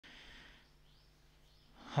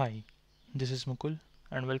Hi, this is Mukul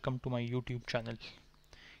and welcome to my YouTube channel.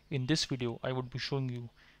 In this video, I would be showing you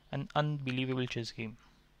an unbelievable chess game,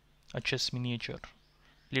 a chess miniature,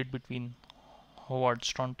 played between Howard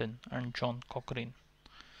Staunton and John Cochrane.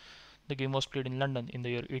 The game was played in London in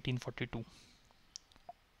the year 1842.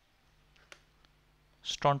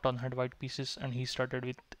 Staunton had white pieces and he started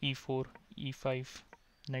with e4, e5,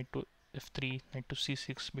 knight to f3, knight to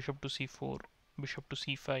c6, bishop to c4, bishop to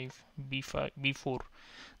c5, b5, b4,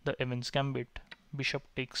 the Evans Gambit, bishop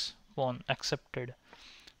takes pawn accepted,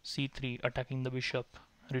 c3 attacking the bishop,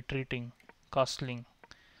 retreating, castling,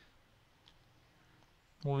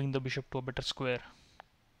 moving the bishop to a better square,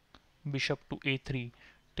 bishop to a3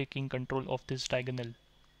 taking control of this diagonal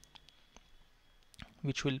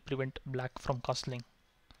which will prevent black from castling,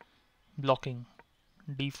 blocking,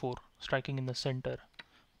 d4 striking in the center,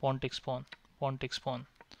 pawn takes pawn, pawn takes pawn,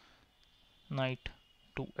 knight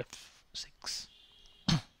to f6.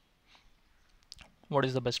 What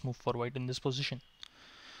is the best move for white in this position?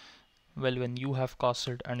 Well, when you have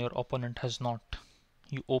castled and your opponent has not,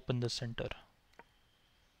 you open the center.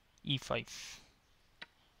 e5,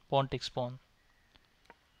 pawn takes pawn,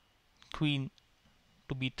 queen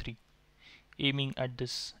to b3, aiming at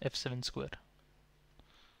this f7 square,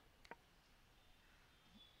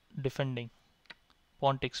 defending,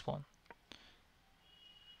 pawn takes pawn,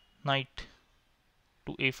 knight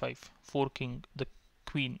to a5, forking the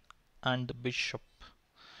queen and the bishop.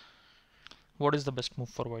 What is the best move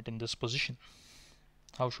for white in this position?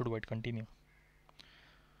 How should white continue?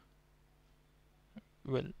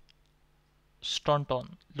 Well,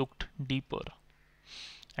 Staunton looked deeper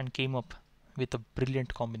and came up with a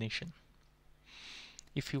brilliant combination.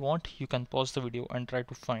 If you want, you can pause the video and try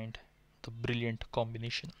to find the brilliant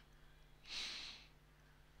combination.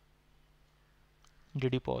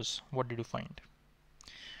 Did you pause? What did you find?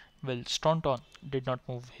 Well, Staunton did not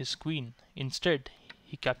move his queen. Instead,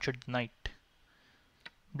 he captured the knight.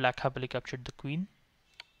 Black happily captured the queen.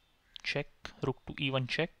 Check, rook to e1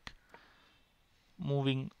 check,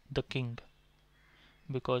 moving the king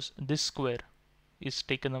because this square is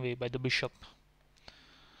taken away by the bishop.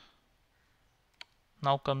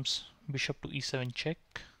 Now comes bishop to e7 check,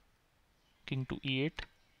 king to e8,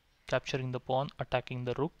 capturing the pawn, attacking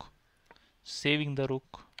the rook, saving the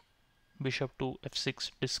rook, bishop to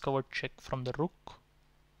f6, discovered check from the rook,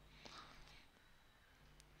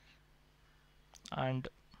 and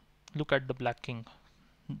look at the black king.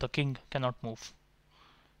 The king cannot move.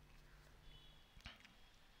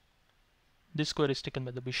 This square is taken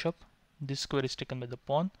by the bishop, this square is taken by the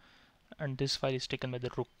pawn, and this file is taken by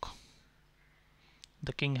the rook.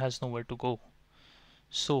 The king has nowhere to go.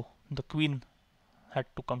 So the queen had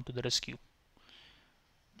to come to the rescue.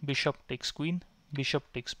 Bishop takes queen, bishop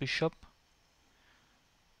takes bishop.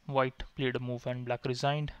 White played a move and black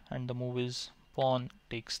resigned, and the move is pawn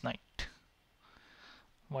takes knight.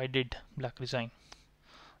 Why did black resign?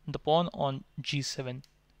 The pawn on g7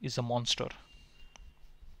 is a monster.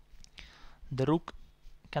 The rook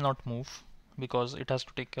cannot move because it has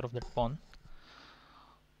to take care of that pawn.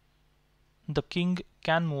 The king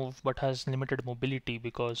can move but has limited mobility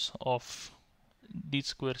because of these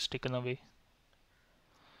squares taken away.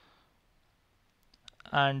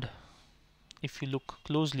 And if you look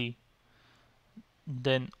closely,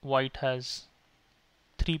 then white has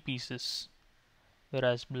 3 pieces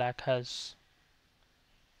whereas black has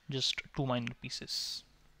just 2 minor pieces.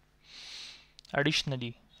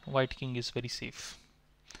 Additionally, white king is very safe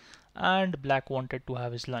and black wanted to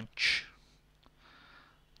have his lunch.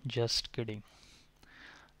 Just kidding.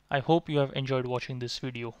 I hope you have enjoyed watching this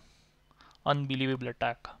video. Unbelievable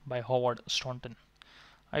attack by Howard Staunton.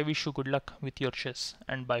 I wish you good luck with your chess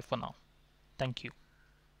and bye for now. Thank you.